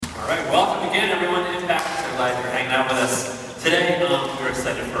right, welcome again, everyone, to Impact. So glad you're hanging out with us today. We're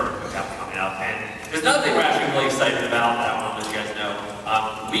excited for our cookout coming up, and there's another thing we're actually really excited about that I want to let you guys know.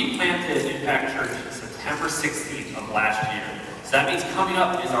 We planted Impact Church September 16th of last year. So that means coming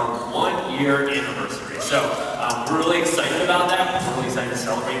up is our 1-year anniversary. So we're really excited about that. We're really excited to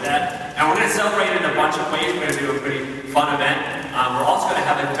celebrate that. And we're going to celebrate it in a bunch of ways. We're going to do a pretty fun event. We're also going to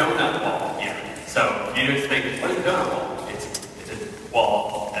have a donut wall here. So you just think, what is a donut wall? It's a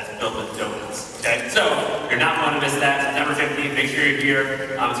wall that's filled with donuts. Okay? So you're not going to miss that. September 15th, make sure you're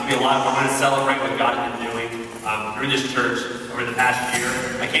here. It's going to be a lot of fun. We're going to celebrate what God has been doing through this church over the past year.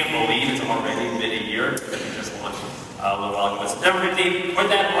 I can't believe it's already been a year that we just launched a little while ago. But September 15th, put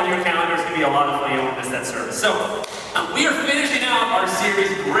that on your calendar. It's going to be a lot of fun. You won't miss that service. So we are finishing out our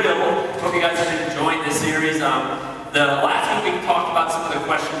series, Grill. Hope you guys have been enjoying this series. The last week we talked about some of the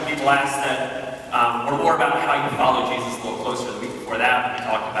questions people asked that were more about how you follow Jesus a little closer. The week before that, we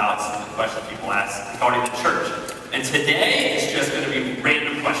talked about some of the questions people asked regarding the church. And today is just going to be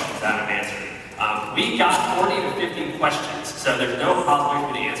random questions that I'm answering. We got 40 to 50 questions, so there's no possibility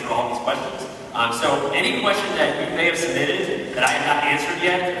for me to answer all these questions. So any question that you may have submitted that I have not answered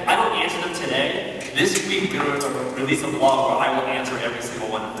yet, if I don't answer them today, this week we're going to release a blog where I will answer every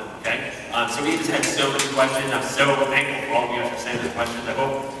single one of them, okay? So we just had so many questions. I'm so thankful for all of you guys for sending those questions. I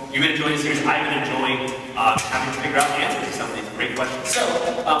hope you've been enjoying the series. I've been enjoying having to figure out the answers to some of these great questions. So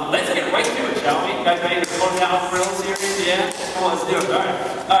let's get right to it, shall we? You guys ready to close out Grill series? Yeah? Come on, let's do it.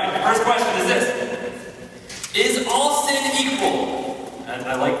 All right, first question is this. Is all sin equal?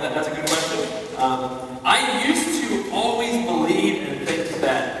 I like that. That's a good question. I used to always believe and think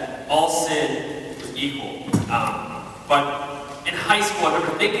that all sin was equal. But in high school, I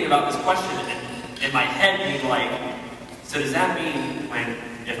remember thinking about this question and in my head being like, so does that mean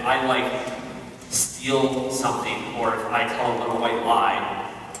if I steal something or if I tell a little white lie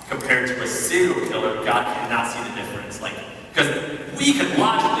compared to a serial killer, God cannot see the difference? Because we can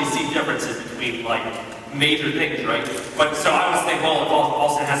logically see differences between major things, right? But so I was thinking, well, if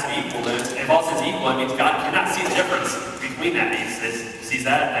all sin has to be equal, then if all sin is equal, that means God cannot see the difference between that. He sees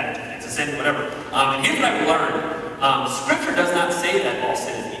that, and it's a sin, whatever. And here's what I've learned. Scripture does not say that all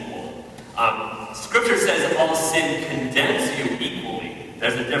sin is equal. Scripture says all sin condemns you equally.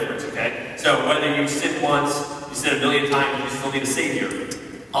 There's a difference, okay? So whether you sin once, you sin a million times, you still need a Savior.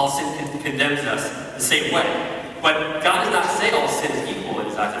 All sin condemns us the same way. But God does not say all sin is equal in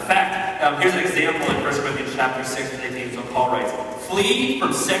His eyes. In fact, here's an example in 1 Corinthians chapter 6, 18, so Paul writes, "Flee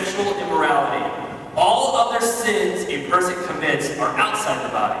from sexual immorality. All other sins a person commits are outside the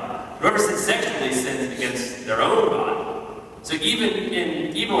body. Whoever sins sexually sins against their own body." So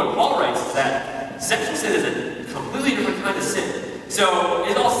even what Paul writes is that sexual sin is a completely different kind of sin. So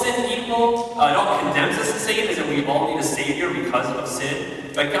is all sin equal? It all condemns us the same as that we all need a Savior because of sin.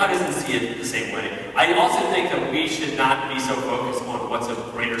 But God doesn't see it the same way. I also think that we should not be so focused on what's a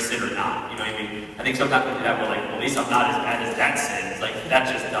greater sin or not. You know what I mean? I think sometimes we do that, well, at least I'm not as bad as that sin. It's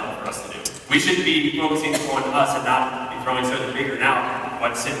that's just dumb for us to do. We should be focusing on us and not be throwing something bigger out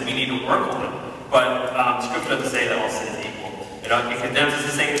what sin we need to work on. But Scripture doesn't say that all sin is equal. It condemns us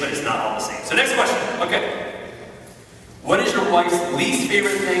the same, but it's not all the same. So next question. Okay. What is your wife's least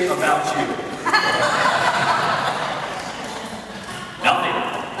favorite thing about you? Nothing.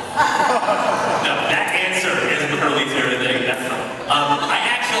 No, that answer isn't her least favorite thing. That's not. I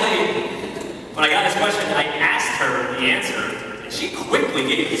actually, when I got this question, I asked her the answer, and she quickly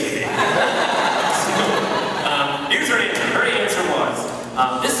gave it to me. So, here's her answer. Her answer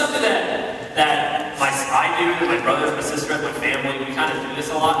was, this is something that I do, my brothers, my sisters, my family, we kind of do this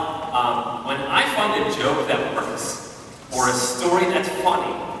a lot. When I find a joke that works, or a story that's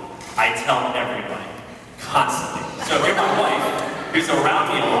funny, I tell everybody, constantly. So if you're my wife, who's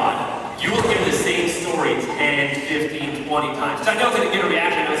around me a lot, you will hear the same story 10, 15, 20 times. So I know it's going to get a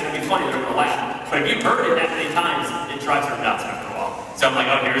reaction, I know it's going to be funny, they're going to laugh. But if you've heard it that many times, it drives her nuts after a while. So I'm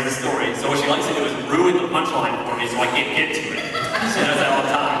like, oh, here's the story. So what she likes to do is ruin the punchline for me so I can't get to it. She does that all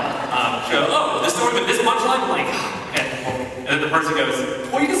the time. She'll go, oh, this story with this punchline? I'm like, okay. And then the person goes,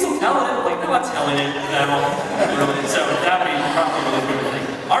 well, you can still tell it. I'm like, no, I'm not telling it. So that would be probably a really good thing.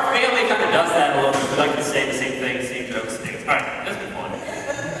 Our family kind of does that a little bit. We like to say the same things, same jokes, things. All right, that's been fun.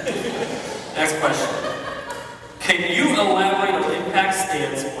 Next question. Can you elaborate on Impact's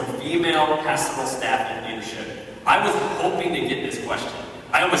stance on female pastoral staff and leadership? I was hoping to get this question.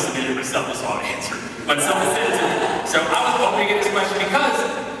 I almost submitted myself this wrong answer, but someone sent it to me. So I was hoping to get this question because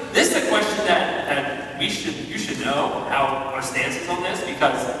this is a question that you should know how our stance is on this,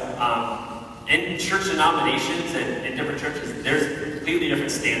 because in church denominations and in different churches, there's completely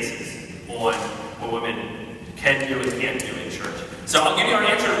different stances on what women can do and can't do in church. So I'll give you our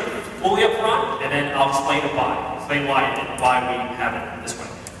answer fully up front, and then I'll explain why. Explain why we have it this way.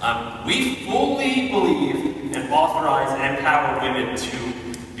 We fully believe and authorize and empower women to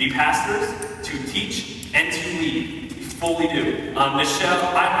be pastors, to teach, and to lead. We fully do.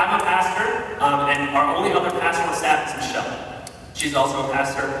 Michelle, I'm a pastor, and our only other pastor on staff is Michelle. She's also a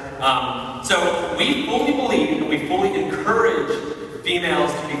pastor. So we fully believe and we fully encourage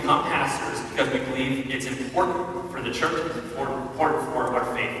females to become pastors because we believe it's important for the church, it's important for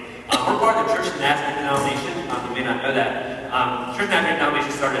our faith. We're part of the Church of Nazarene denomination. You may not know that. Church of Nazarene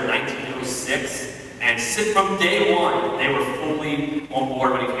denomination started in 1906, and from day one, they were fully on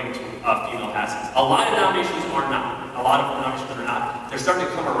board when it came to female pastors. A lot of denominations are not. A lot of denominations are not. They're starting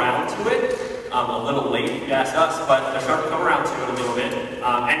to come around to it. A little late, if you ask us, but they're starting to come around to it a little bit.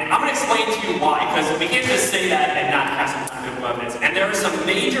 And I'm going to explain to you why, because we can't just say that and not have some kind of evidence. And there are some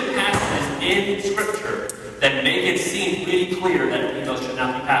major passages in Scripture that make it seem really clear that females should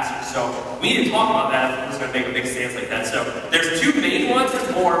not be pastors. So we need to talk about that if we're just going to make a big stance like that. So there's two main ones,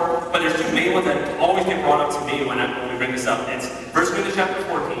 there's more, but there's two main ones that always get brought up to me when we bring this up. It's 1 Corinthians chapter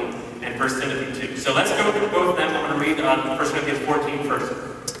 14 and 1 Timothy 2. So let's go through both of them. I'm going to read 1 Corinthians 14 first.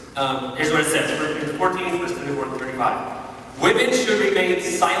 Here's what it says, 1 Corinthians 14, verse 34 to 35. Women should remain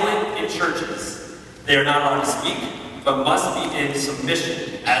silent in churches. They are not allowed to speak, but must be in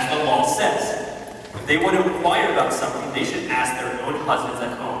submission, as the law says. If they want to inquire about something, they should ask their own husbands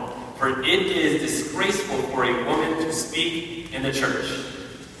at home, for it is disgraceful for a woman to speak in the church.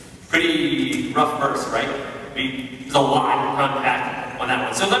 Pretty rough verse, right? There's a lot to unpack on that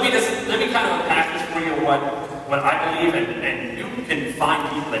one. So let me kind of unpack this for you, what I believe, and you can find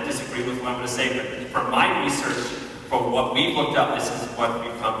people that disagree with what I'm going to say, but from my research, from what we've looked up, this is what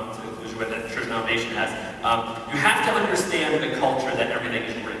we've come to the conclusion with that the church denomination has. You have to understand the culture that everything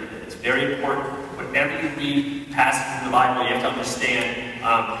is written in. It's very important. Whenever you read passages in the Bible, you have to understand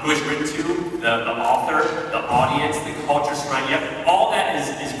who it's written to, the author, the audience, the culture surrounding it. All that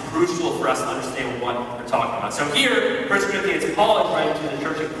is crucial for us to understand what we're talking about. So here, 1 Corinthians, Paul is writing to the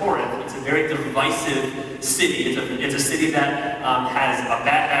church of Corinth. It's a very divisive city. It's a city that has a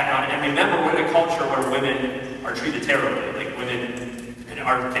bad background. And remember, we're in a culture where women are treated terribly. Like women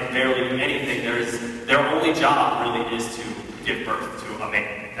can barely do anything. Their only job really is to give birth to a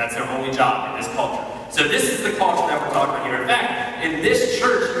man. That's their only job in this culture. So this is the culture that we're talking about here. In fact, in this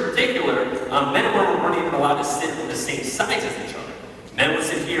church in particular, men and women weren't even allowed to sit on the same sides as each other. Men would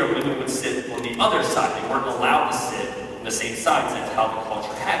sit here, women would sit on the other side. They weren't allowed to sit on the same sides. That's how the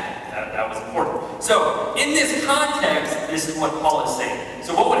culture had it. That was important. So in this context, this is what Paul is saying.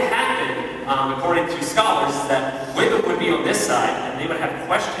 So what would happen, according to scholars, is that women would be on this side and they would have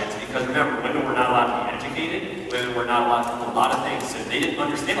questions because remember, women were not allowed to be educated. Women were not allowed to do a lot of things, so they didn't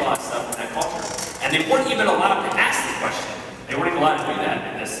understand a lot of stuff in that culture. And they weren't even allowed to ask the question. They weren't even allowed to do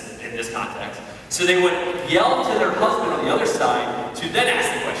that in this context. So they would yell to their husband on the other side to then ask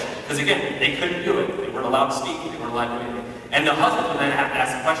the question. Because again, they couldn't do it. They weren't allowed to speak. They weren't allowed to do anything. And the husband would then have to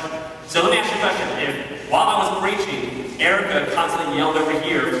ask the question. So let me ask you a question. If, while I was preaching, Erica constantly yelled over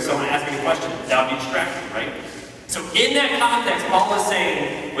here for someone asking a question, that would be distracting, right? So in that context, Paul is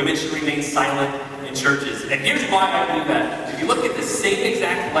saying women should remain silent in churches. And here's why I believe that. If you look at the same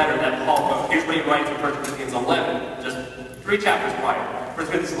exact letter that Paul wrote, here's what he writes in 1 Corinthians 11, just 3 chapters prior. 1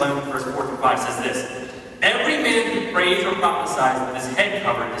 Corinthians 11, verse 4 through 5 says this. Every man who prays or prophesies with his head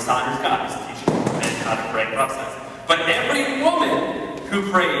covered dishonors God. He's teaching men how to pray and prophesy. But every woman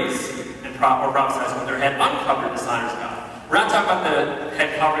who prays or prophesies with their head uncovered dishonors God. We're not talking about the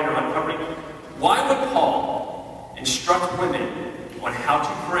head covering or uncovering. Why would Paul instruct women on how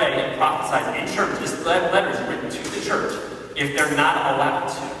to pray and prophesy in church? This letter is written to the church if they're not allowed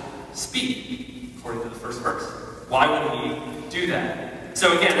to speak, according to the first verse. Why would he do that?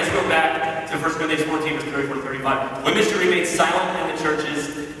 So again, let's go back to 1 Corinthians 14, verse 34 to 35. Women should remain silent in the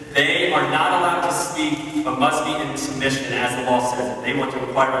churches. They are not allowed to speak, but must be in submission, as the law says. If they want to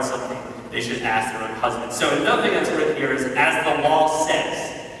inquire about something, they should ask their own husband. So another thing that's written here is, as the law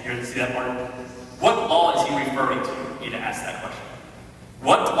says. You see that part? What law is he referring to? You need to ask that question.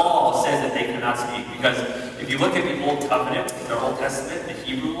 What law says that they cannot speak? Because if you look at the Old Covenant, the Old Testament, the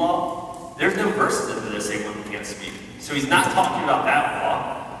Hebrew law, there's no verses in there that say women can't speak. So he's not talking about that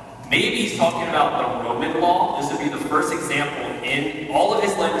law. Maybe he's talking about the Roman law. This would be the first example in all of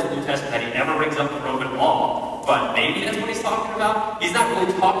his letters in the New Testament that he ever brings up the Roman law. But maybe that's what he's talking about. He's not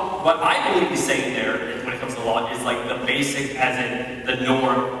really talking. What I believe he's saying there when it comes to law is like the basic, as in the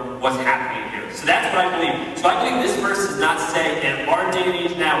norm, what's happening here. So that's what I believe. So I believe this verse does not say, in our day and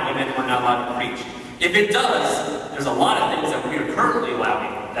age now, women are not allowed to preach. If it does, there's a lot of things that we are currently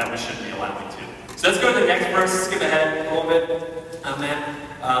allowing that we shouldn't be allowing to. So let's go to the next verse. Skip ahead a little bit. Amen.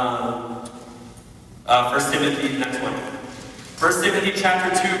 1 Timothy, next one. 1 Timothy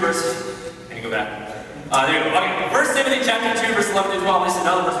chapter 2, verse, can you go back? There you go. Okay, 1 Timothy chapter 2, verse 11 to 12. This is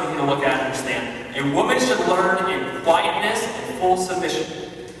another verse we need to look at and understand. A woman should learn in quietness and full submission.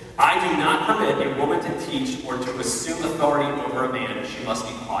 I do not permit a woman to teach or to assume authority over a man. She must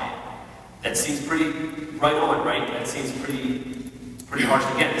be quiet. That seems pretty right on, right? That seems pretty harsh.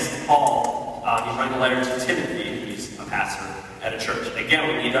 Again, this is Paul. He's writing a letter to Timothy. He's a pastor at a church. Again,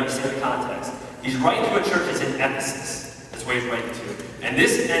 we need to understand the context. He's writing to a church that's in Ephesus. That's where he's writing to. And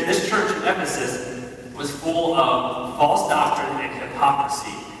this church in Ephesus was full of false doctrine and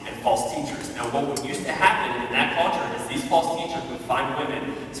hypocrisy and false teachers. Now, what used to happen in that culture is these false teachers would find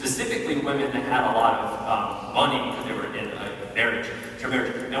women, specifically women that had a lot of money because they were in a marriage,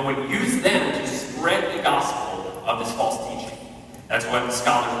 and would use them to spread the gospel of this false teaching. That's what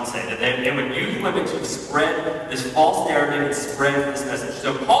scholars would say, that they would use women to spread this false narrative and spread this message.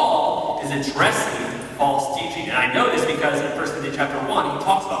 So Paul is addressing false teaching, and I know this because in 1 Timothy chapter 1, he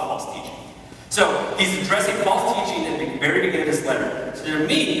talks about false teaching. So he's addressing false teaching at the very beginning of this letter. So to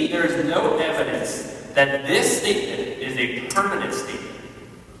me, there is no evidence that this statement is a permanent statement.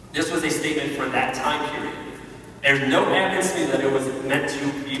 This was a statement for that time period. There's no evidence to me that it was meant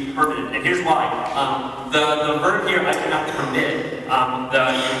to be permanent. And here's why. The verb here, I cannot permit,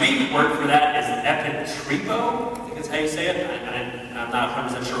 the Greek word for that is epitripo. I think that's how you say it. I'm not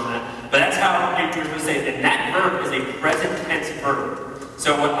 100% sure on that. But that's how you're supposed to say it. And that verb is a present tense verb.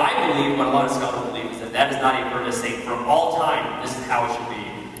 So what I believe, what a lot of scholars believe, is that that is not a verb to say for all time, this is how it should be.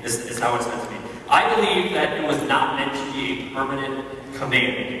 This is how it's meant to be. I believe that it was not meant to be a permanent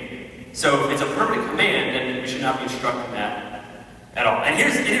command. So if it's a permanent command, then we should not be instructing that at all. And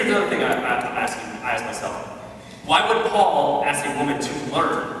here's another thing I ask myself. Why would Paul ask a woman to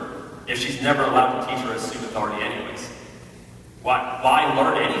learn if she's never allowed to teach or assume authority anyways? Why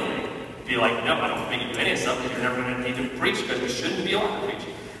learn anything? Be like, no, I don't make you do any of stuff because you're never going to need to preach because we shouldn't be allowed to preach.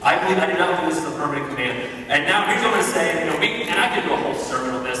 I do not think this is a permanent command. And now here's what I'm going to say. And I could do a whole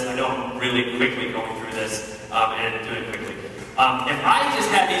sermon on this. I know I'm really quickly going through this and doing it quickly. If I just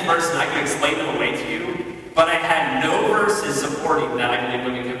had these verses and I could explain them away to you, but I had no verses supporting that I believe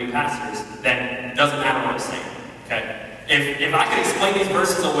women can be pastors, then it doesn't matter what I'm saying. Okay? If I could explain these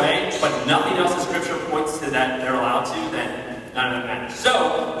verses away, but nothing else in Scripture points to that they're allowed to, then none of that matters.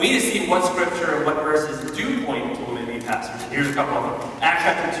 So, we need to see what Scripture and what verses do point to women being pastors. And here's a couple of them. Acts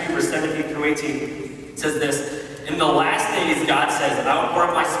chapter 2, verse 17 through 18. It says this, in the last days, God says, I will pour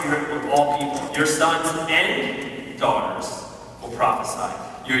out my Spirit on all people. Your sons and daughters will prophesy.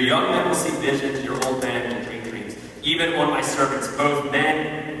 Your young men will see visions, your old men will dream dreams. Even on my servants, both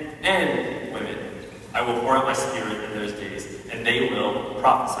men and women, I will pour out my Spirit in those days, and they will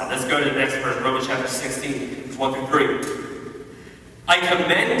prophesy. Let's go to the next verse, Romans chapter 16, 1 through 3. I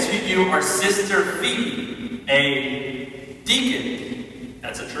commend to you our sister Phoebe, a deacon.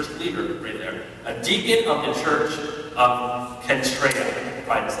 That's a church leader right there. A deacon of the church of Kentraya. If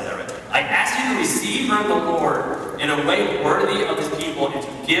I didn't say that right. I ask you to receive her in the Lord in a way worthy of his people and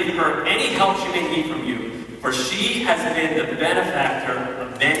to give her any help she may need from you. For she has been the benefactor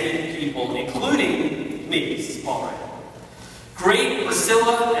of many people, including me. This is Paul, right? Great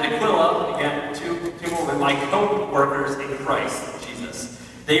Priscilla and Aquila, again, two women, my co-workers in Christ Jesus.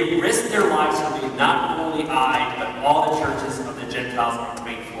 They risked their lives for me, not only I, but all the churches of the Gentiles are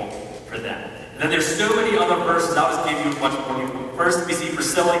grateful for them. And then there's so many other verses. I'll just give you much more. First, we see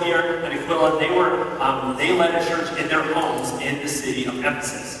Priscilla here and Aquila. They led a church in their homes in the city of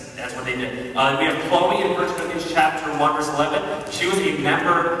Ephesus. That's what they did. We have Chloe in 1 Corinthians chapter 1, verse 11. She was a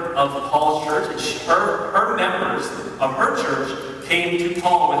member of Paul's church, and her members of her church came to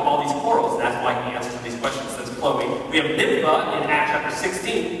Paul with all these quarrels. And that's why he answers these questions. That's Chloe. We have Nympha in Acts chapter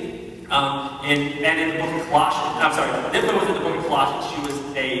 16, and in the book of Colossians. I'm sorry, Nympha was in the book of Colossians. She was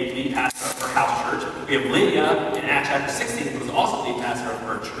a lead pastor of her house church. We have Lydia in Acts chapter 16, who was also lead pastor of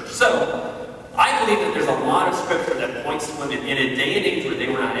her church. So, I believe that there's a lot of scripture that points to women in a day and age where they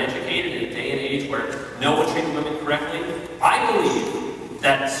were not educated, in a day and age where no one treated women correctly. I believe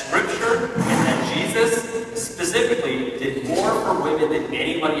that scripture and that Jesus specifically did more for women than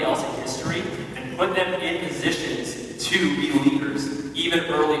anybody else in history and put them in positions to be leaders, even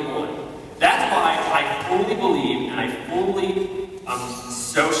early on. That's why I fully believe, and I'm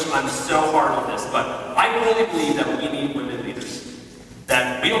so hard on this, but I fully believe that we need women leaders.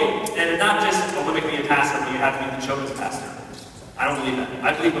 That we don't, and it's not just a woman can be a pastor, but you have to be the children's pastor. I don't believe that.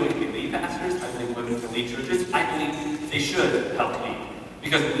 I believe women can be lead pastors. I believe women can lead churches. I believe they should help lead.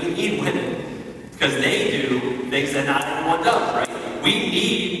 Because we need women. Because they do things that not everyone does, right? We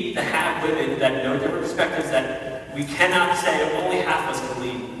need to have women that know different perspectives, that we cannot say only half of us can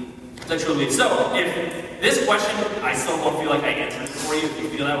lead the true lead. So if this question, I still don't feel like I answered it for you, if you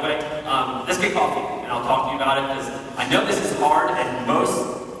feel that way, let's get coffee, and I'll talk to you about it, because I know this is hard, and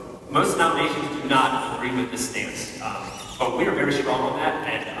most denominations do not agree with this stance. But we are very strong on that,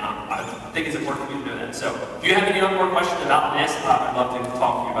 and I think it's important for you to know that. So if you have any other more questions about this, I'd love to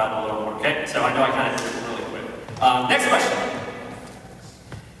talk to you about it a little more, okay? So I know I kind of did it really quick. Next question.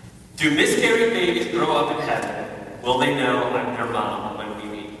 Do miscarried babies grow up in heaven? Will they know I'm their mom when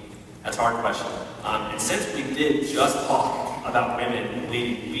we meet? That's a hard question. And since we did just talk about women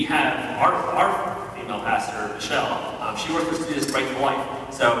leading, we have our female pastor, Michelle. She works for Students Right to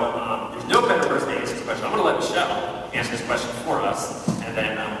Life. So there's no better person to answer this question. I'm going to let Michelle answer this question for us, and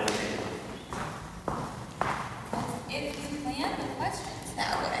then we'll continue. If you plan the questions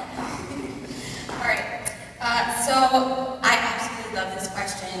that way. All right. So I absolutely love this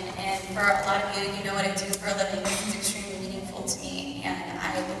question, and for a lot of you, you know what I do for a living. This is extremely meaningful to me, and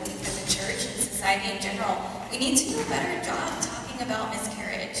I believe that the church and society in general, we need to do a better job talking about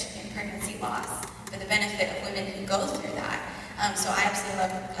miscarriage and pregnancy loss for the benefit of women who go through that. So I absolutely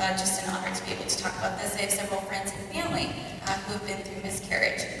love, just an honor to be able to talk about this. I have several friends and family who have been through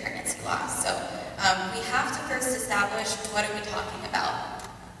miscarriage and pregnancy loss. So we have to first establish, what are we talking about?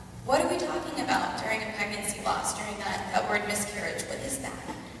 What are we talking about during a pregnancy loss, during that word miscarriage? What is that?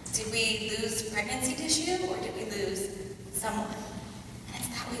 Did we lose pregnancy tissue, or did we lose someone? And it's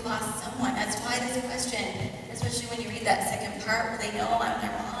that we lost someone. That's why this question, especially when you read that second part where they know I'm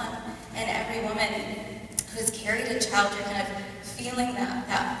their mom, and every woman who's carried a child, you're kind of feeling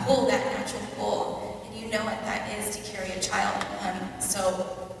that pull, that natural pull, and you know what that is to carry a child.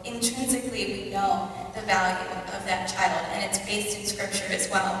 So intrinsically, we know the value of that child, and it's based in Scripture as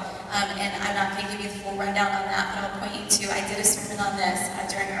well. And I'm not going to give you the full rundown on that, but I'll point you to, I did a sermon on this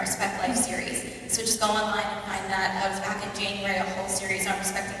during our Respect Life series. So just go online and find that. I was back in January, a whole series on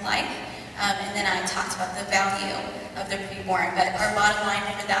respecting life. And then I talked about the value of the preborn. But our bottom line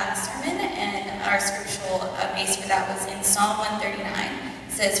for that sermon and our scriptural base for that was in Psalm 139.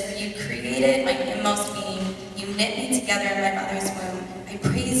 It says, "For you created my inmost being, you knit me together in my mother's womb. I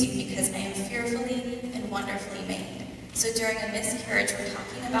praise you because I am fearfully and wonderfully made." So during a miscarriage, we're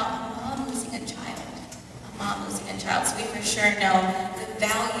talking about a mom losing a child. A mom losing a child. So we for sure know the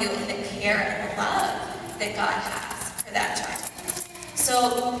value and the care and the love that God has for that child.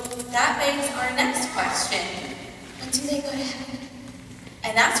 So that begs our next question. When do they go to heaven?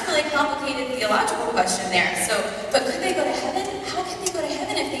 And that's a really complicated theological question there. But could they go to heaven? How can they go to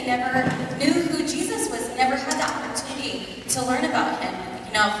heaven if they never knew who Jesus was, never had the opportunity to learn about him?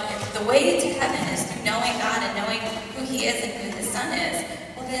 You know, if the way to heaven is through knowing God and knowing who he is and who his son is,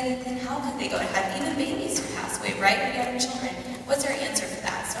 well then how could they go to heaven? Even babies who pass away, right? Young children. What's our answer for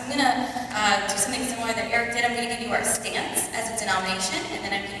that? So I'm going to do something similar that Eric did. I'm going to give you our stance as a denomination, and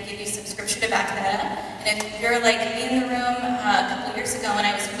then I'm going to give you some scripture to back that up. And if you're like in the room a couple years ago when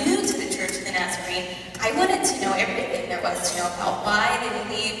I was new to the Church of the Nazarene, I wanted to know everything there was to know about why they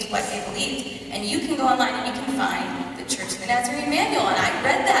believed what they believed. And you can go online and you can find the Church of the Nazarene manual, and I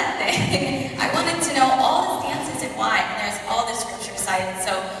read that thing. I wanted to know all the stances and why, and there's all the scripture cited.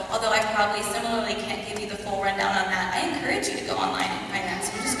 So although I probably similarly can't give you the full rundown on that, I encourage you to go online and find that.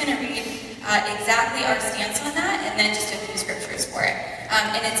 So I'm just going to read exactly our stance on that, and then just a few scriptures for it.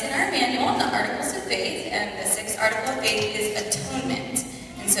 And it's in our manual, in the Articles of Faith, and the 6th article of faith is atonement.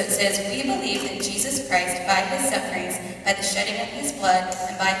 And so it says, "We believe that Jesus Christ, by his sufferings, by the shedding of his blood,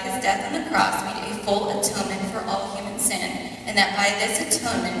 and by his death on the cross, made a full atonement for all human sin, and that by this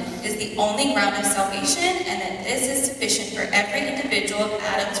atonement is the only ground of salvation, and that this is sufficient for every individual of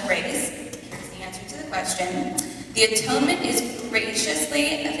Adam's race." Here's the answer to the question. "The atonement is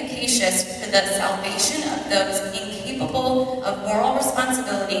graciously efficacious for the salvation of those incapable of moral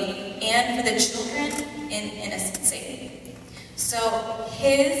responsibility and for the children in innocency." So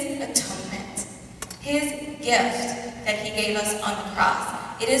his atonement, his gift that he gave us on the cross,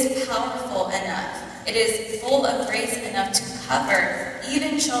 it is powerful enough. It is full of grace enough to cover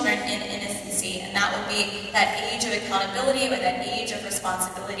even children in innocency, and that would be that age of accountability or that age of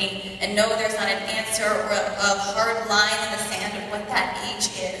responsibility. And no, there's not an answer or a hard line in the sand of what that age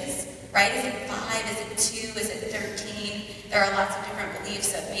is, right? Is it 5? Is it 2? Is it 13? There are lots of different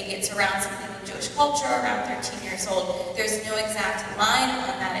beliefs that maybe it's around something in Jewish culture, around 13 years old. There's no exact line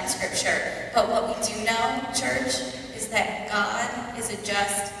on that in Scripture. But what we do know, church, is that God is a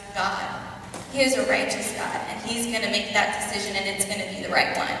just God. He is a righteous God, and he's going to make that decision, and it's going to be the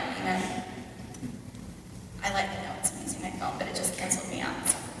right one. Amen? I like the notes. I'm using my phone, but it just canceled me out.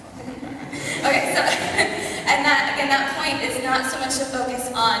 Okay, so, and that, And that point is not so much to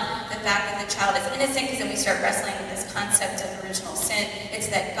focus on the fact that the child is innocent, because then we start wrestling with this concept of original sin. It's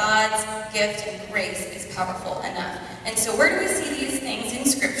that God's gift and grace is powerful enough. And so where do we see these things in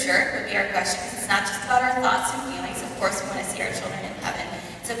Scripture, would be our question, because it's not just about our thoughts and feelings. Of course, we want to see our children in heaven.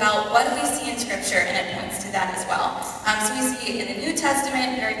 It's about what do we see in Scripture, and it points to that as well. So we see in the New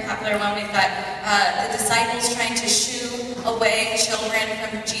Testament, very popular one, we've got the disciples trying to shoo away children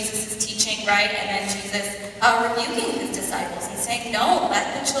from Jesus' teaching, right? And then Jesus rebuking his disciples and saying, no,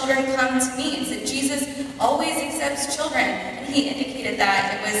 let the children come to me. And so Jesus always accepts children. And he indicated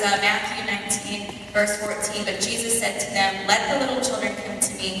that. It was Matthew 19, verse 14. But Jesus said to them, let the little children come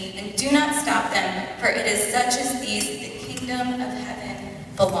to me, and do not stop them, for it is such as these that the kingdom of heaven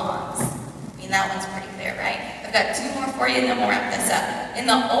belongs. I mean, that one's pretty clear, right? I've got two more for you, and then we'll wrap this up. In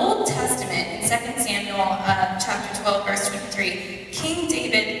the Old Testament, in 2 Samuel chapter 12, verse 23, King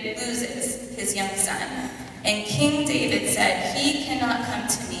David loses his young son. And King David said, he cannot come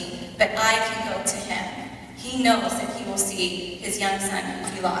to me, but I can go to him. He knows that he will see his young son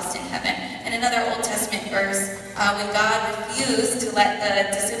who he lost in heaven. And another Old Testament verse, when God refused to let the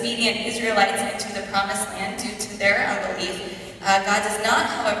disobedient Israelites into the promised land due to their unbelief, God does not,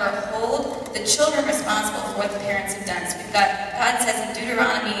 however, hold the children responsible for what the parents have done. So we've got, God says in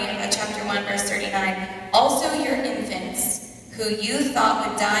Deuteronomy chapter 1, verse 39, also your infants, who you thought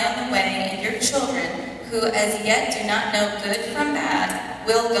would die on the way, and your children, who as yet do not know good from bad,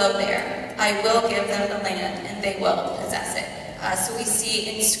 will go there. I will give them the land, and they will possess it. So we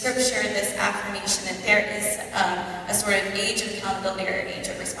see in Scripture this affirmation that there is a sort of age of accountability or age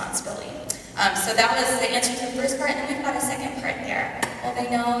of responsibility. So that was the answer to the first part, and then we've got a second part there. Well, they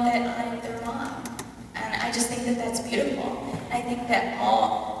know that I'm their mom. And I just think that that's beautiful. I think that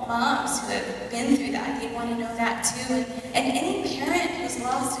all moms who have been through that, they want to know that too. And any parent who's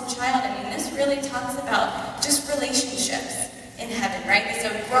lost a child, I mean, this really talks about just relationships in heaven, right? It's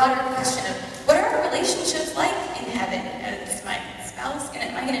a broader question of what are our relationships like in heaven? Is my spouse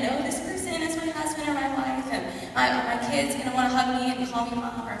am I going to know this person as my husband or my wife? And are my kids going to want to hug me and call me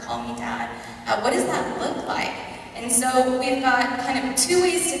mom or call me dad? What does that look like? And so we've got kind of two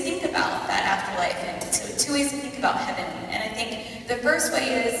ways to think about that afterlife, and so two ways to think about heaven. And I think the first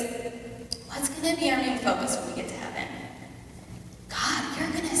way is, what's going to be our main focus when we get to heaven? God,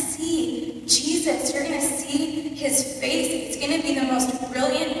 you're going to see Jesus. You're going to see his face. It's going to be the most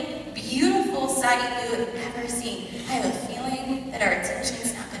brilliant, beautiful sight you have ever seen. I have a feeling that our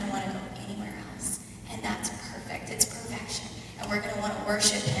attention's not going to want to go anywhere else. And that's perfect. It's perfection. And we're going to want to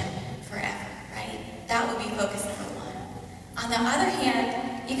worship him forever, right? That would be focus number one. On the other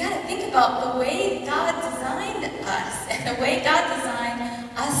hand, you got to think about the way God designed us and the way God designed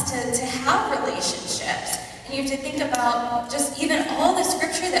us to have relationships. And you have to think about just even all the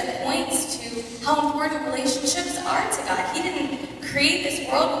Scripture that points to how important relationships are to God. He didn't create this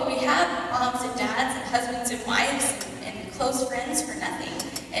world where we have moms and dads and husbands and wives and close friends for nothing.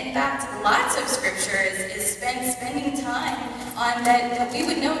 In fact, lots of Scripture is spending time on that we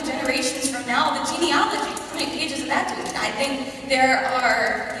would know generations from now, the genealogy. How many pages of that do we need? I think there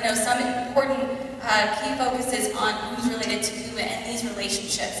are, some important key focuses on who's related to who and these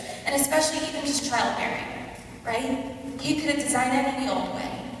relationships, and especially even just childbearing, right? He could have designed it any old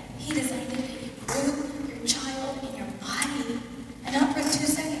way. He designed it that you grew your child in your body, and not for 2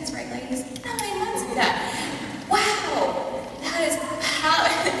 seconds, right, ladies? 9 months of that. Wow, that is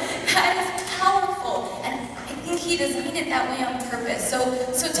powerful, and I think he designed it that way on purpose.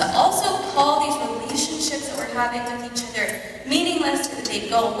 So to also call these relationships that we're having with each other meaningless or that they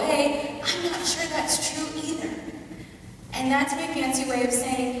go away, I'm not sure that's true either. And that's my fancy way of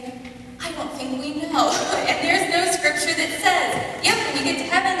saying, I don't think we know. And there's no Scripture that says, yep, when you get to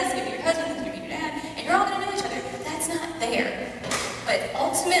heaven, this is going to be your husband, this is going to be your dad, and you're all going to know each other. That's not there. But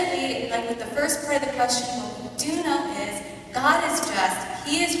ultimately, like with the first part of the question, what we do know is God is just,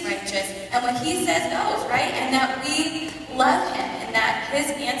 he is righteous, and what he says goes, right? And that we love him, and that his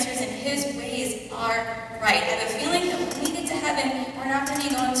answers and his ways are right. I have a feeling that when we get to heaven, we're not going to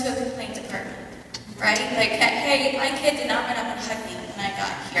be going to a complaint department, right? Like, hey, my kid did not run up and hug me when I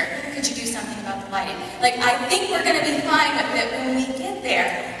got here. Could you do something about the lighting? Like, I think we're going to be fine with it when we get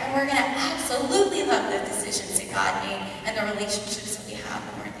there, and we're going to absolutely love the decisions that God made and the relationships that we have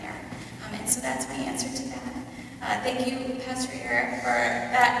when we're there. And so that's my answer to that. Thank you, Pastor Eric, for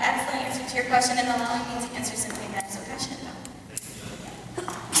that excellent answer to your question and allowing me to answer something that I'm so passionate about.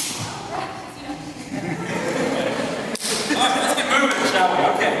 All right, let's get moving, shall we?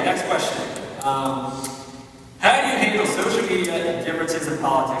 Okay, next question. How do you handle social media and differences in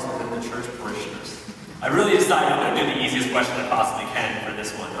politics within the church parishioners? I really decided I'm going to do the easiest question I possibly can for this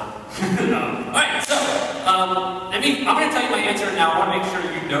one. All right, so I'm going to tell you my answer now. I want to make sure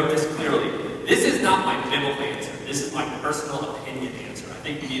you know this clearly. This is not my biblical answer. This is my personal opinion answer. I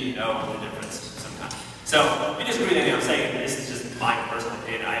think you need to know the difference sometimes. So if you disagree with anything I'm saying, this is just my personal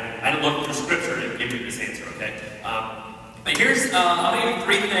opinion. I didn't look through scripture to give you this answer, okay? But here's, I'll give you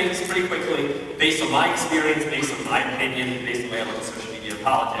 3 things pretty quickly based on my experience, based on my opinion, based on the way I look at social media and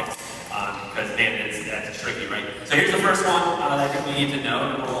politics. Because, man, that's tricky, right? So here's the first one that I think we need to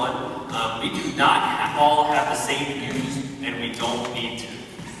know. Number 1, we do not all have the same views, and we don't need to,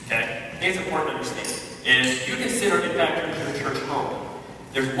 okay? I think it's important to understand. If you consider Impact Church your church home,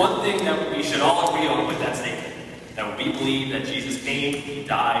 there's one thing that we should all agree on with that statement. That we believe that Jesus came, He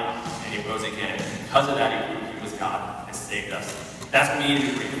died, and He rose again. Because of that, He was God and saved us. That's what we need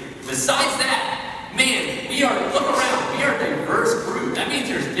to agree with. Besides that, man, look around, we are a diverse group. That means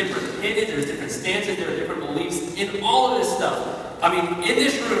there's different opinions, there's different stances, there are different beliefs in all of this stuff. I mean, in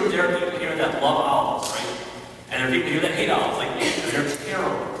this room, there are people here that love olives, right? And there are people here that hate olives, like me, because they're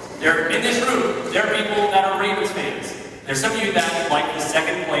terrible. In this room, there are people that are Ravens fans. There's some of you that like the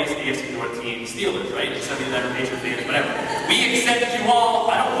second place AFC North team Steelers, right? There's some of you that are Patriots fans, whatever. We accept you all.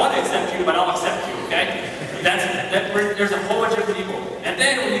 I don't want to accept you, but I'll accept you, okay? There's a whole bunch of people. And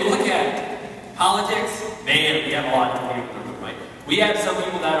then when you look at politics, man, we have a lot of people in the room, right? We have some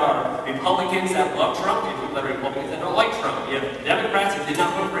people that are Republicans that love Trump, and people that are Republicans that don't like Trump. We have Democrats who did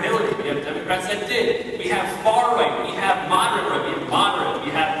not vote for Hillary. We have Democrats that did. We have far right. We have moderate right. We have moderate.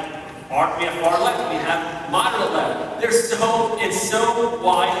 We have far left. We have moderate left. It's so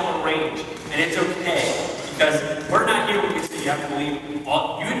wide of a range, and it's okay because we're not here when we say you have to believe.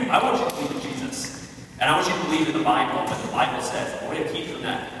 I want you to believe in Jesus. And I want you to believe in the Bible, what the Bible says. I want you to teach from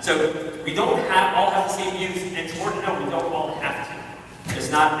that. So we don't all have the same views, and it's important to know we don't all have to.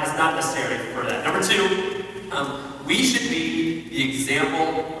 It's not necessary for that. Number 2, we should be the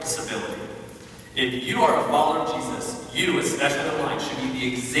example of civility. If you are a follower of Jesus, you, especially online, should be the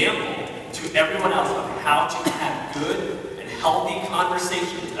example to everyone else of how to have good and healthy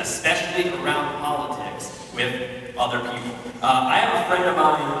conversations, especially around politics, with other people. I have a friend of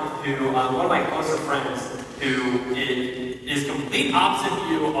mine who, one of my closer friends, who is complete opposite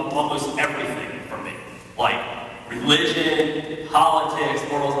view of almost everything from me. Like religion, politics,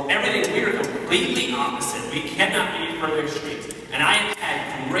 morals, everything. We are completely opposite. We cannot be further extremes. And I have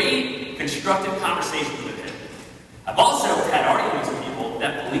had great, constructive conversations with him. I've also had arguments with people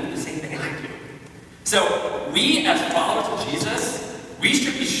that believe the same thing I do. So we, as followers of Jesus, we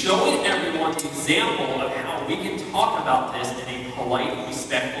should be showing everyone the example of how we can talk about this in a polite,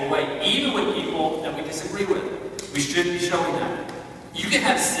 respectful way, even with people that we disagree with. We should be showing that. You can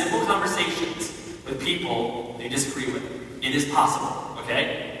have simple conversations with people that you disagree with. It is possible,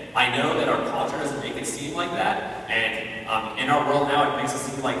 okay? I know that our culture doesn't make it seem like that, and in our world now, it makes it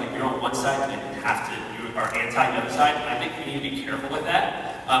seem like if you're on one side, then you are anti the other side. I think we need to be careful with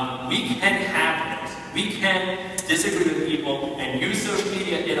that. We can have those. We can disagree with people and use social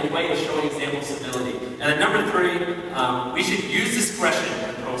media in a way of showing example of civility. And then number 3, we should use discretion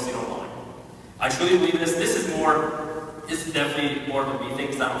when posting online. I truly believe this. This is definitely more of a me thing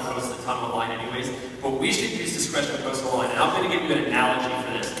because I don't post a ton online anyways. But we should use discretion when posting online. And I'm going to give you an analogy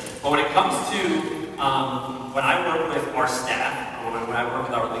for this. But when it comes to when I work with our staff, or when I work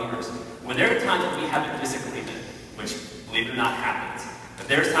with our leaders, when there are times that we have a disagreement, which, believe it or not, happens. But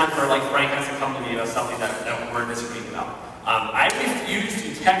there's times where, like, Frank has to come to me about something that we're disagreeing about. I refuse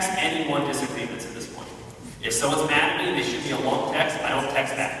to text anyone disagreements at this point. If someone's mad at me, they shoot me a long text, I don't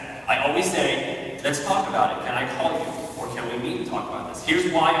text back. I always say, let's talk about it. Can I call you? Or can we meet and talk about this?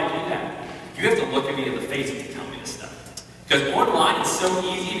 Here's why I do that. You have to look at me in the face when you tell me this stuff. Because online, it's so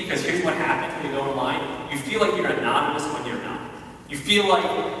easy, because here's what happens when you go online. You feel like you're anonymous when you're not. You feel like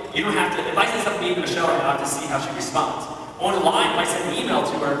you don't have to, if I say something mean to Michelle, I don't have to see how she responds. Online, if I send an email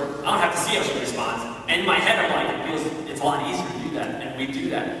to her, I don't have to see how she responds. And in my head, I'm like, it's a lot easier to do that, and we do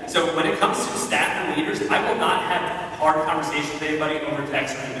that. So when it comes to staff and leaders, I will not have hard conversations with anybody over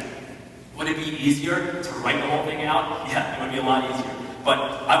text or email. Would it be easier to write the whole thing out? Yeah, it would be a lot easier. But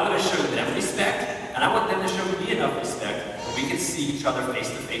I want to show them respect, and I want them to show me enough respect that we can see each other face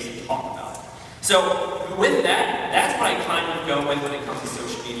to face and talk about it. So with that, that's what I kind of go with when it comes to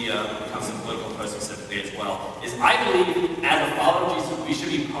social media, when it comes to political posts specifically as well, is I believe as a follower of Jesus, we should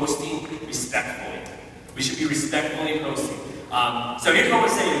be posting respectfully. We should be respectfully posting. So here's what I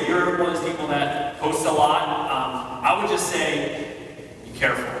would say, if you're one of those people that posts a lot, I would just say, be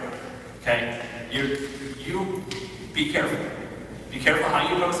careful, okay? You be careful. Be careful how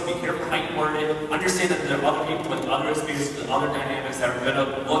you post it, be careful how you word it. Understand that there are other people with other experiences, with other dynamics that are going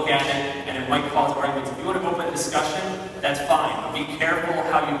to look at it, and it might cause arguments. If you want to open a discussion, that's fine. But be careful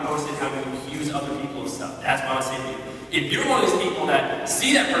how you post it, how you accuse other people of stuff. That's what I would say to you. If you're one of those people that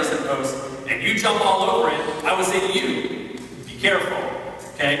see that person post and you jump all over it, I would say to you, be careful,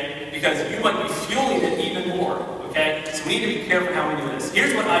 okay? Because you might be fueling it even more, okay? So we need to be careful how we do this.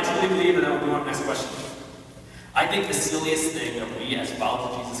 Here's what I truly believe, and then we'll go on to the next question. I think the silliest thing that we as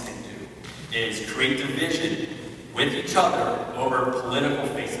followers of Jesus can do is create division with each other over political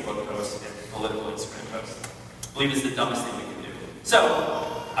Facebook posts and political Instagram posts. I believe it's the dumbest thing we can do.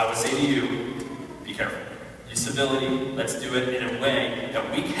 So, I would say to you, be careful. Use civility, let's do it in a way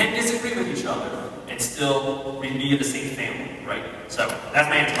that we can disagree with each other and still be in the same family, right? So, that's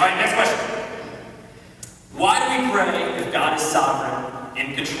my answer. All right, next question. Why do we pray if God is sovereign,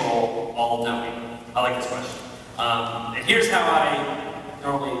 in control, all-knowing? I like this question. And here's how I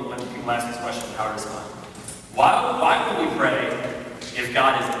normally, when people ask this question, how I respond. Why would we pray if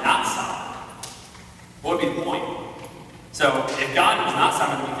God is not sovereign? What would be the point? So, if God is not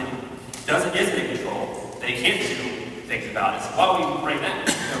sovereign, isn't in control, then he can't do things about it. So why would we pray then?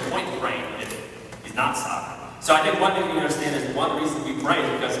 There's no point in praying if he's not sovereign. So I think one thing we understand is one reason we pray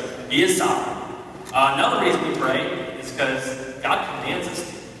is because he is sovereign. Another reason we pray is because God commands us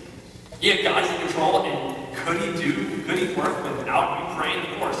to. Yeah, God's in control, and could he work without you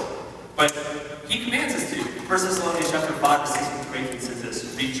praying? Of course. But he commands us to. 1 Thessalonians chapter 5, 6 says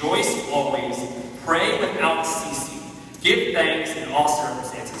this: Rejoice always, pray without ceasing, give thanks in all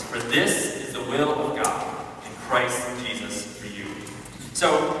circumstances, for this is the will of God in Christ Jesus for you.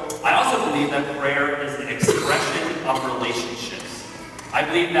 So, I also believe that prayer is an expression of relationships. I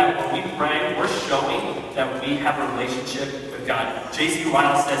believe that when we pray, we're showing that we have a relationship with God. J.C.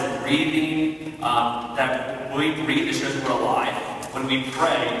 Ryle says breathing, that when we breathe, it shows we're alive. When we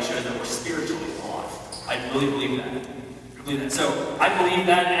pray, it shows that we're spiritually alive. I really believe that. So I believe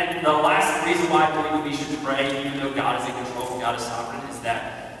that, and the last reason why I believe we should pray, even though God is in control, God is sovereign, is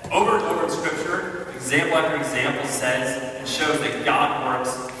that over and over in Scripture, example after example says and shows that God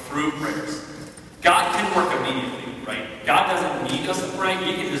works through prayers. God can work immediately, right? God doesn't need us to pray.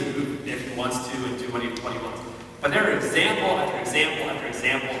 He can just move if he wants to and do what he wants. But there are example after example after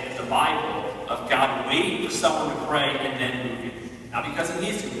example in the Bible of God waiting for someone to pray and then moving. Not because he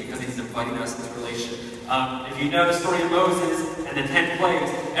needs to, but because he's inviting us into relation. If you know the story of Moses and the 10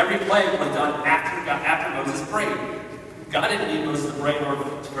 plagues, every plague was done after Moses prayed. God didn't need Moses to pray in order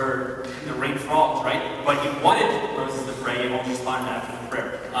for the rain frogs, right? But he wanted Moses to pray, and only responded after the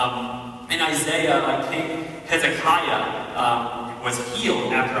prayer. In Isaiah, King Hezekiah was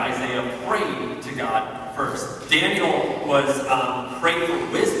healed after Isaiah prayed to God first. Daniel was prayed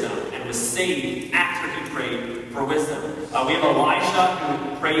for wisdom and was saved after he prayed for wisdom. We have Elisha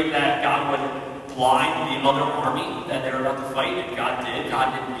who prayed that God would blind the other army that they were about to fight, and God did.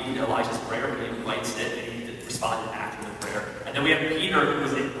 God didn't need Elijah's prayer, he invites it, and he responded after the prayer. And then we have Peter who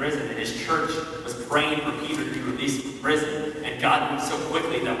was in prison, and his church was praying for Peter to be released from prison, and God moved so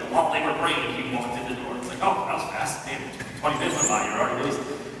quickly that while they were praying, he walked in the door. It's like, oh, that was fast. Man, 20 minutes went by, you're already released.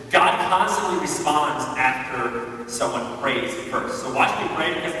 God constantly responds after someone prays first. So why should we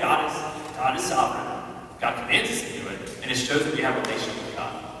pray? Because God is sovereign. God commands us to do it, and it shows that we have a relationship with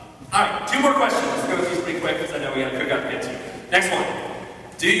God. All right, 2 more questions. Let's go through these pretty quick because I know we have a cookout to get to. Next one.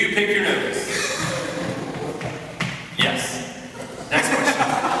 Do you pick your nose? Yes. Next question.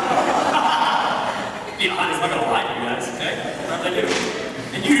 Be honest, I'm not going to lie to you guys, okay? Sometimes I do.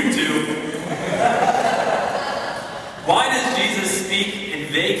 And you do too. Why does Jesus speak in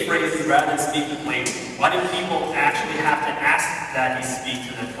vague phrases rather than speaking plainly? Why do people actually have to ask that he speaks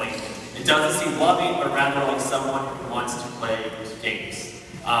to them plainly? It doesn't seem loving, but rather like someone who wants to play games.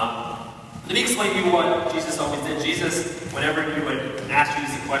 Let me explain to you what Jesus always did. Jesus, whenever you would ask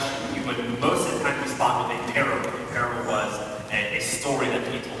Jesus a question, you would most of the time respond with a parable. A parable was a story that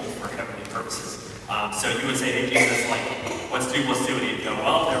he told for heavenly purposes. So you would say, hey, Jesus, like, what's 2 + 2? And he'd go,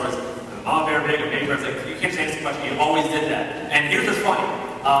 well, there was a mom bear, big, a baby bear. It's like, you can't answer the question. He always did that. And here's what's funny.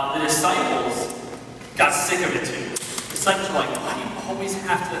 The disciples got sick of it too. The disciples were like, why do you always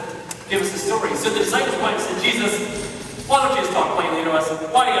have to give us a story? So the disciples went and said, Jesus, why don't you just talk plainly to us?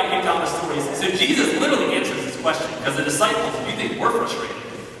 Why do you got to keep telling us stories? So Jesus literally answers this question because the disciples, if you think we're frustrated,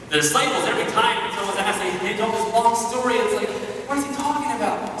 the disciples, every time someone's asked, they tell this long story, and it's like, what is he talking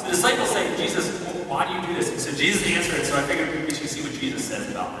about? So the disciples say, Jesus, why do you do this? And so Jesus answered it, so I figured we should see what Jesus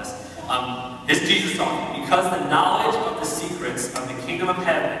says about this. Is Jesus talking? Because the knowledge of the secrets of the kingdom of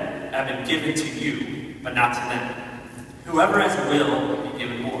heaven have been given to you, but not to them. Whoever has will be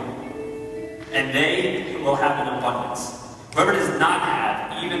given more, and they will have an abundance. Whoever does not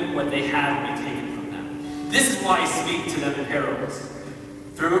have, even what they have will be taken from them. This is why I speak to them in parables.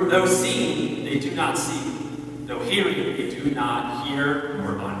 Though seeing, they do not see. Though hearing, they do not hear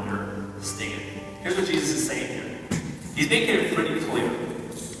or understand. Here's what Jesus is saying here. He's making it pretty clear.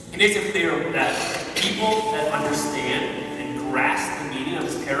 He makes it clear that people that understand and grasp the meaning of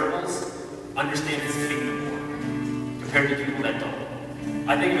his parables understand his kingdom more compared to people that don't.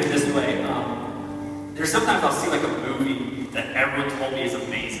 I think of it this way. There's sometimes I'll see like a movie that everyone told me is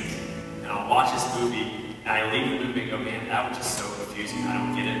amazing. And I'll watch this movie and I leave the movie and go, man, that was just so confusing. I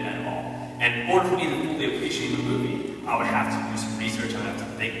don't get it at all. And in order for me to fully appreciate the movie, I would have to do some research, I would have to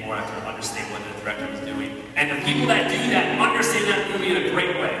think more, I have to understand what the director was doing. And the people that do that understand that movie in a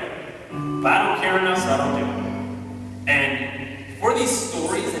great way. But I don't care enough, so I don't do it. And for these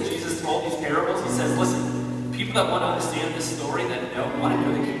stories that Jesus told, these parables, he says, listen, people that want to understand this story, that want to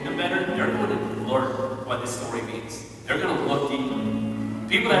know the kingdom better, they're going to learn what this story means. They're going to look deeper.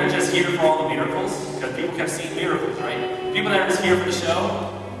 People that are just here for all the miracles, because people kept seeing miracles, right? People that are just here for the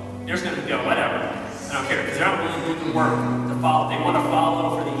show, they're just going to go, whatever. I don't care, because they're not willing to do the work to follow. They want to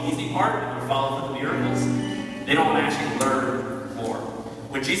follow for the easy part, they want to follow for the miracles. They don't want to actually learn more.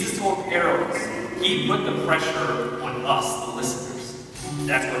 When Jesus told parables, he put the pressure on us, the listeners.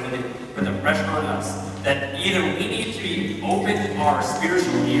 That's what he did. Put the pressure on us. That either we need to be open our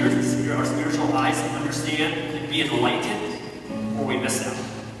spiritual ears, our spiritual eyes to understand and be enlightened, or we miss out.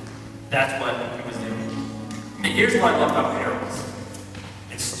 That's what he was doing. And here's what I love about parables.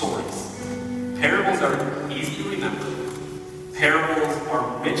 It's stories. Parables are easy to remember. Parables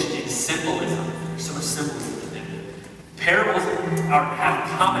are rich in symbolism. There's so much symbolism in it. Parables have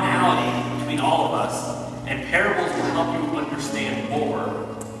commonality between all of us, and parables will help you understand more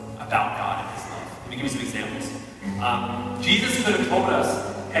about God and his love. Let me give you some examples. Jesus could have told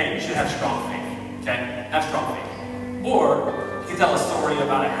us, hey, you should have strong faith. Okay? Have strong faith. Or he could tell a story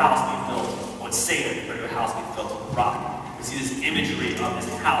about a house being built on sand compared to a house being built on rock. We see this imagery of this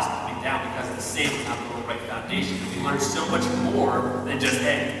house coming down because the sand is not on the right foundation. And we learn so much more than just,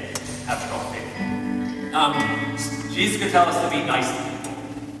 hey, have strong faith. Jesus could tell us to be nice to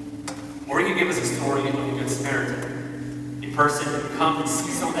people. Or he could give us a story of a good Samaritan. A person who comes and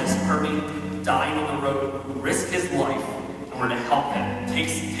sees someone that's hurting, dying on the road, who risks his life in order to help them.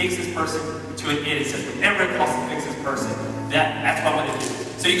 Takes this person to an inn and says, whatever it costs to fix this person, that's what I'm going to do.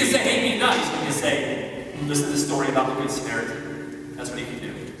 So you can say, hey, be nice. You can say, listen to the story about the Good Samaritan. That's what he can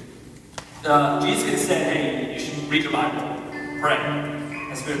do. Jesus can say, hey, you should read your Bible. Pray.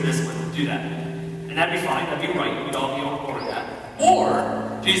 That's good this one. Do that. And that'd be fine. That'd be right. We'd all be on board with that.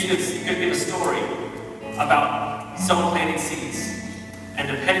 Or Jesus could give a story about someone planting seeds. And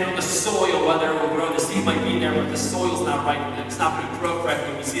depending on the soil, whether it will grow, the seed might be there, but the soil's not right, and it's not going to grow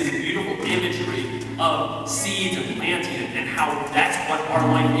correctly. We see this beautiful imagery of seeds and planting and how that's what our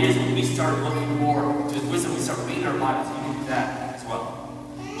life is when we start looking more to his wisdom. We start reading our Bibles. You can do that as well.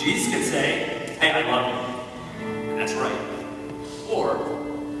 Jesus can say, hey, I love you. And that's right. Or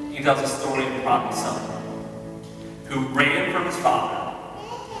he tells a story of the prodigal son who ran from his father,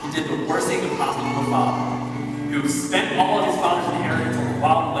 who did the worst thing possible to a father, who spent all of his father's inheritance on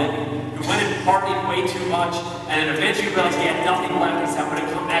wild living, who went and partied way too much, and then eventually realized he had nothing left. He said, I'm going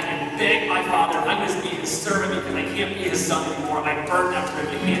to come back and beg my father. I'm going to be his servant because I can't be his son anymore. I burned that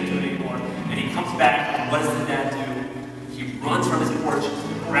bridge. I can't do it anymore. And he comes back, and what does the dad do? He runs from his porch,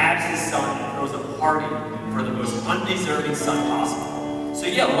 grabs his son, and throws a party for the most undeserving son possible. So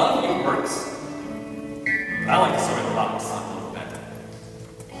yeah, love works. But I like the story of the prodigal son a little better.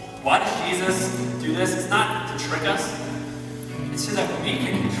 Why does Jesus do this? It's not to trick us. It's so that we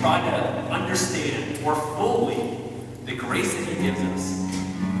can try to understand more fully the grace that he gives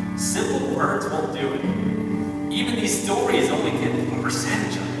us. Simple words won't do it. Even these stories only get a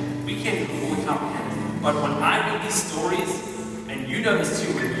percentage of it. We can't even fully comprehend it. But when I read these stories, and you know this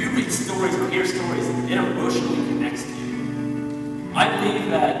too, when you read stories or hear stories, it emotionally connects to you. I believe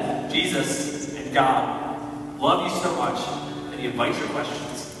that Jesus and God love you so much that he invites your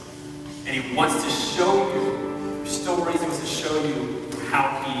questions. And he wants to show you stories. He wants to show you through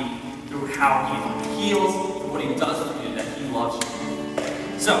how he heals, through what he does for you, that he loves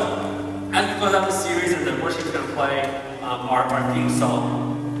you. So, as we close out this series and the worship is going to play our theme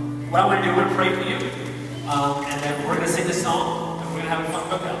song, what I want to do, I'm going to pray for you. And then we're going to sing this song, and we're going to have a fun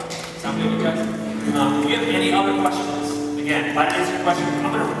cookout. Sound good, you guys? If you have any other questions, again, if I didn't answer your question,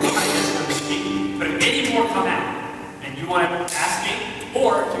 I'm going to answer them this week. But if any more come out, and you want to ask me,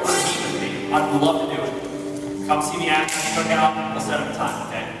 or if you want to meet with me, I'd love to do it. Come see me after the cookout, we'll set up a time,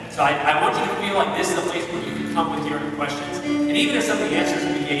 okay? So I want you to feel like this is a place where you can come with your questions. And even if some of the answers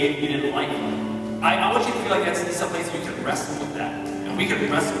we gave you didn't like, I want you to feel like that's someplace you can wrestle with that. And we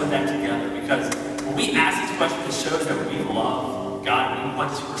can wrestle with that together, because when we ask these questions, it shows that we love God and we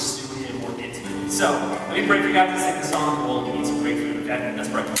want to pursue Him more intimately. So, let me pray for you guys to sing the song, and we'll eat some great food, okay? Let's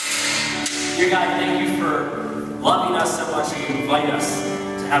pray. Dear God, thank you for loving us so much, and you invite us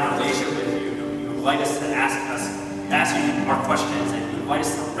to have a relationship with you. You invite us to ask you our questions, and you invite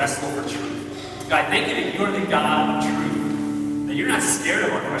us to wrestle for truth. God, thank you that you are the God of truth, that you're not scared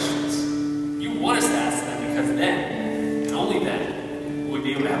of our questions. You want us to ask them, because then, and only then, we'll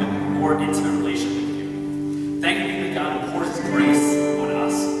be able to have a more intimate relationship with you. Thank you that God pours His grace on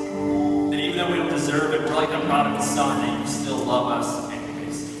us, that even though we don't deserve it, we're like the prodigal son, that you still love us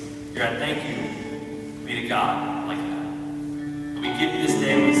anyways. God, thank you for being a God like that. And we give you this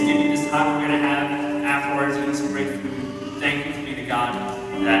day, we just give you this time we're going to have afterwards, eating some great food. Thank you for being a God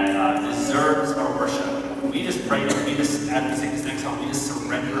that deserves our worship. We just pray that we just, as we sing this next song, we just